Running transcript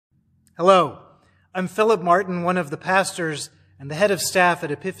Hello, I'm Philip Martin, one of the pastors and the head of staff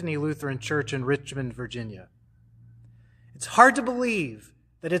at Epiphany Lutheran Church in Richmond, Virginia. It's hard to believe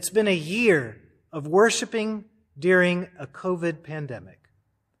that it's been a year of worshiping during a COVID pandemic.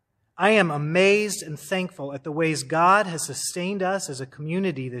 I am amazed and thankful at the ways God has sustained us as a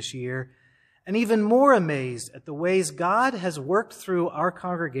community this year, and even more amazed at the ways God has worked through our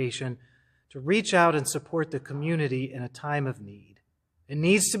congregation to reach out and support the community in a time of need. It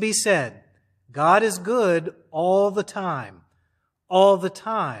needs to be said, God is good all the time. All the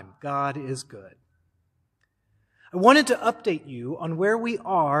time, God is good. I wanted to update you on where we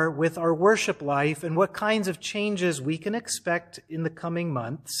are with our worship life and what kinds of changes we can expect in the coming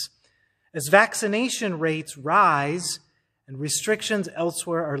months as vaccination rates rise and restrictions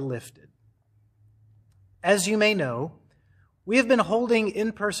elsewhere are lifted. As you may know, we have been holding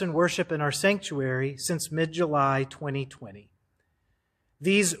in-person worship in our sanctuary since mid-July 2020.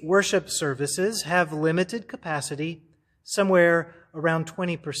 These worship services have limited capacity, somewhere around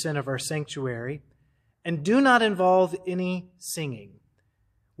 20% of our sanctuary, and do not involve any singing.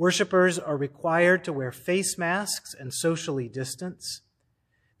 Worshipers are required to wear face masks and socially distance.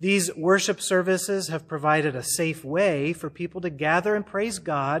 These worship services have provided a safe way for people to gather and praise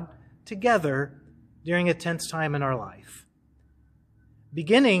God together during a tense time in our life.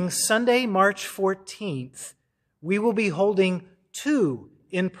 Beginning Sunday, March 14th, we will be holding 2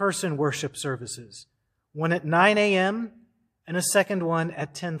 in-person worship services, one at 9 a.m. and a second one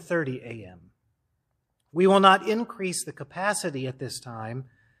at 10:30 a.m. We will not increase the capacity at this time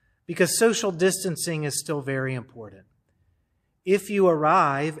because social distancing is still very important. If you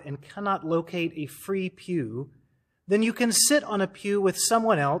arrive and cannot locate a free pew, then you can sit on a pew with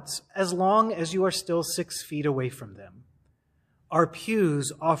someone else as long as you are still 6 feet away from them. Our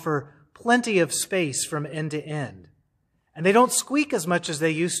pews offer plenty of space from end to end, and they don't squeak as much as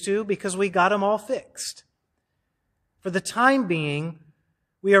they used to because we got them all fixed. For the time being,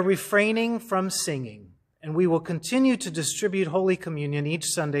 we are refraining from singing, and we will continue to distribute Holy Communion each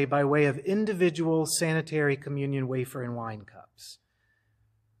Sunday by way of individual sanitary communion wafer and wine cups.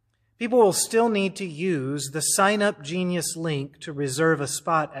 People will still need to use the Sign Up Genius link to reserve a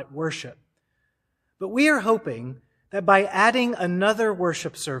spot at worship. But we are hoping that by adding another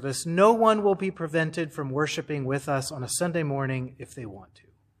worship service, no one will be prevented from worshiping with us on a Sunday morning if they want to.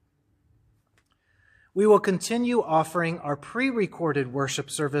 We will continue offering our pre-recorded worship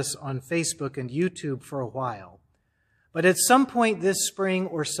service on Facebook and YouTube for a while. But at some point this spring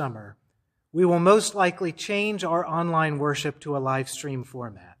or summer, we will most likely change our online worship to a live stream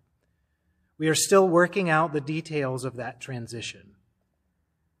format. We are still working out the details of that transition.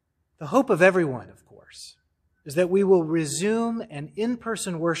 The hope of everyone, of course, is that we will resume an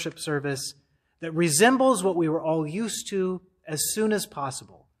in-person worship service that resembles what we were all used to as soon as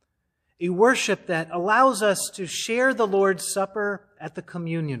possible. A worship that allows us to share the Lord's Supper at the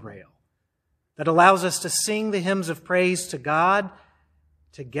communion rail, that allows us to sing the hymns of praise to God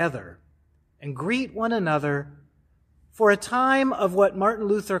together and greet one another for a time of what Martin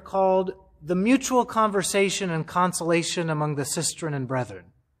Luther called the mutual conversation and consolation among the sistren and brethren.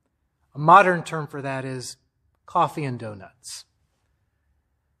 A modern term for that is coffee and donuts.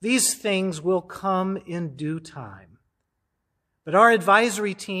 These things will come in due time. But our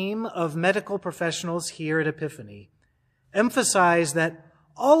advisory team of medical professionals here at Epiphany emphasize that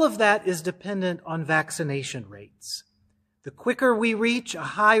all of that is dependent on vaccination rates. The quicker we reach a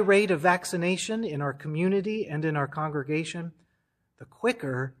high rate of vaccination in our community and in our congregation, the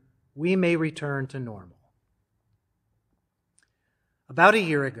quicker we may return to normal. About a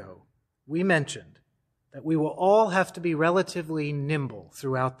year ago, we mentioned that we will all have to be relatively nimble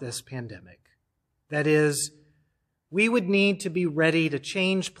throughout this pandemic. That is, we would need to be ready to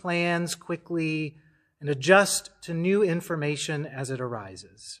change plans quickly and adjust to new information as it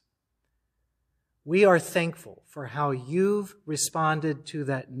arises. We are thankful for how you've responded to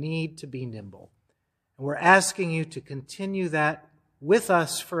that need to be nimble, and we're asking you to continue that with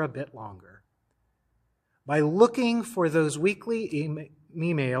us for a bit longer. By looking for those weekly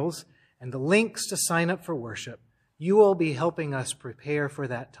emails and the links to sign up for worship, you will be helping us prepare for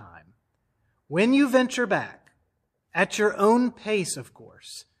that time. When you venture back, at your own pace, of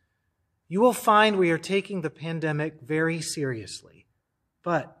course, you will find we are taking the pandemic very seriously.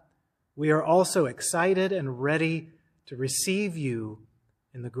 But we are also excited and ready to receive you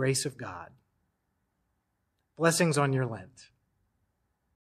in the grace of God. Blessings on your Lent.